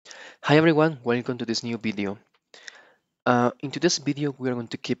Hi everyone, welcome to this new video. In today's video, we are going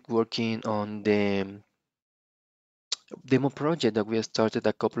to keep working on the demo project that we started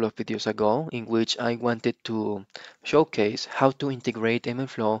a couple of videos ago, in which I wanted to showcase how to integrate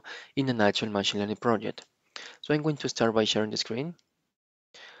MLflow in an actual machine learning project. So I'm going to start by sharing the screen.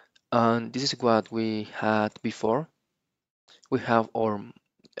 And this is what we had before. We have our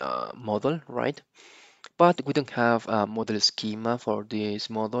model, right? But we don't have a model schema for this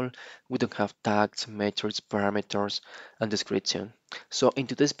model. We don't have tags, metrics, parameters, and description. So in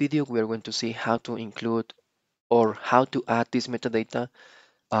today's video, we are going to see how to include or how to add this metadata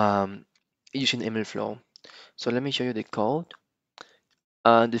using MLflow. So let me show you the code.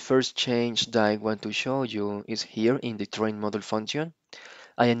 The first change that I want to show you is here in the train model function.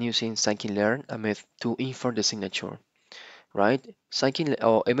 I am using scikit-learn a method to infer the signature, right?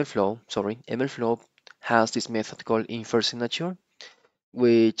 MLflow has this method called infer signature,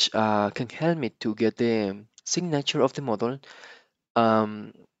 which can help me to get the signature of the model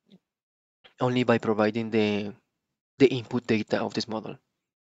um, only by providing the input data of this model.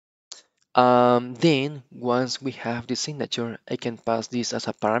 Then, once we have the signature, I can pass this as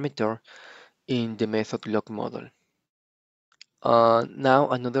a parameter in the method log model. Now,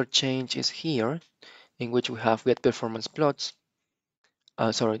 another change is here, in which we have get performance plots.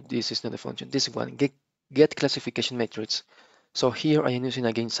 Sorry, this is not the function. This one, get classification metrics. So here I am using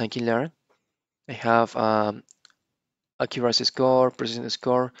again scikit-learn. I have accuracy score, precision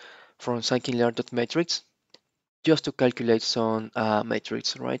score from scikit-learn.metrics just to calculate some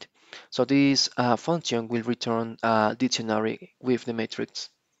metrics, right? So this function will return a dictionary with the metrics.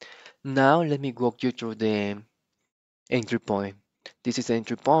 Now let me walk you through the entry point. This is the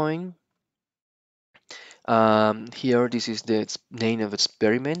entry point. Here, this is the name of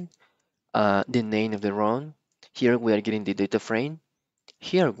experiment, the name of the run. Here we are getting the data frame.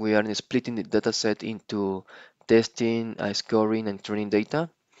 Here we are splitting the dataset into testing, scoring, and training data.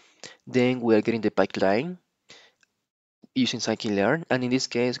 Then we are getting the pipeline using scikit-learn, and in this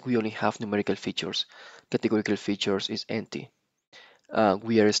case, we only have numerical features. Categorical features is empty.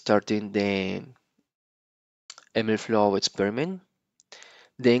 We are starting the MLflow experiment.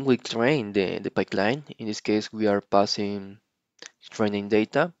 Then we train the pipeline. In this case, we are passing training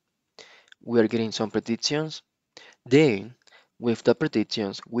data. We are getting some predictions. Then, with the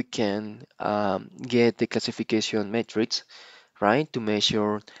predictions, we can get the classification metrics, right, to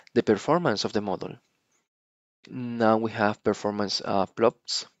measure the performance of the model. Now we have performance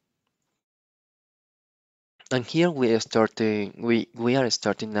plots. And here we are starting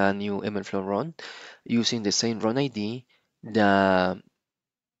a new MLflow run using the same run ID that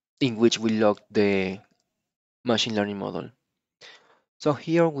in which we log the machine learning model. So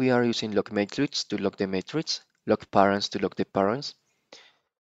here we are using log matrix to log the matrix, log parents to log the parents.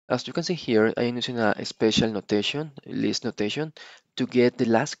 As you can see here, I am using a special notation, list notation, to get the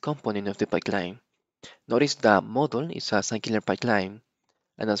last component of the pipeline. Notice the model is a scikit-learn pipeline,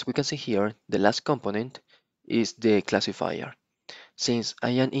 and as we can see here, the last component is the classifier. Since I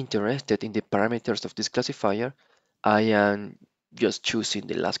am interested in the parameters of this classifier, I am just choosing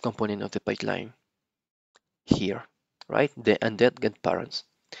the last component of the pipeline here, right? And that get parents.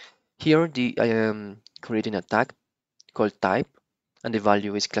 Here I am creating a tag called type, and the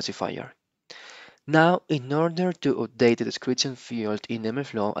value is classifier. Now, in order to update the description field in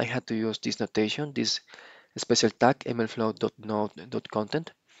MLflow, I had to use this notation, this special tag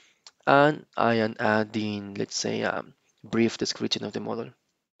mlflow.node.content, and I am adding, let's say, a brief description of the model.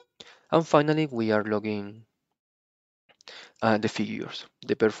 And finally, we are logging the figures,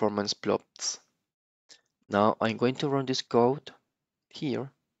 the performance plots. Now I'm going to run this code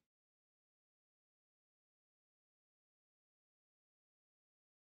here.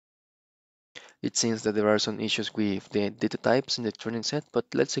 It seems that there are some issues with the data types in the training set, but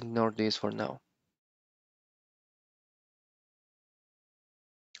let's ignore this for now.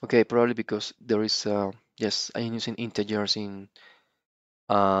 Okay, probably because there is, yes, I'm using integers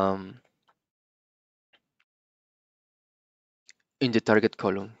um, in the target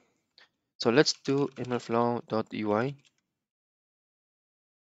column. So let's do mlflow.ui.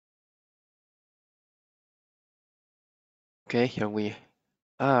 Okay, here we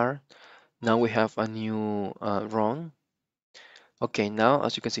are. Now we have a new run. Okay, now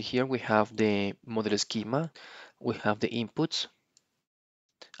as you can see here, we have the model schema, we have the inputs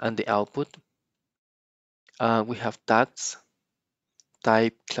and the output. We have tags,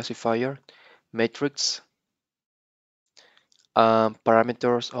 type classifier, metrics,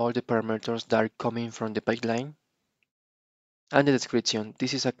 parameters, all the parameters that are coming from the pipeline, and the description.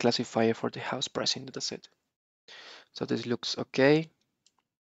 This is a classifier for the house pricing dataset. So this looks okay.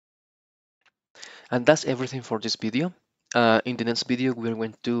 And that's everything for this video. In the next video, we're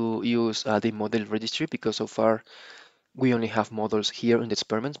going to use the model registry because so far we only have models here in the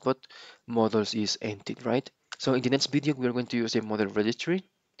experiments, but models is empty, right? So in the next video, we're going to use the model registry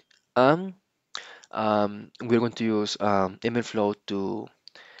and we're going to use MLflow to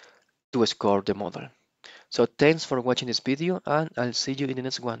score the model. So thanks for watching this video and I'll see you in the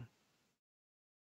next one.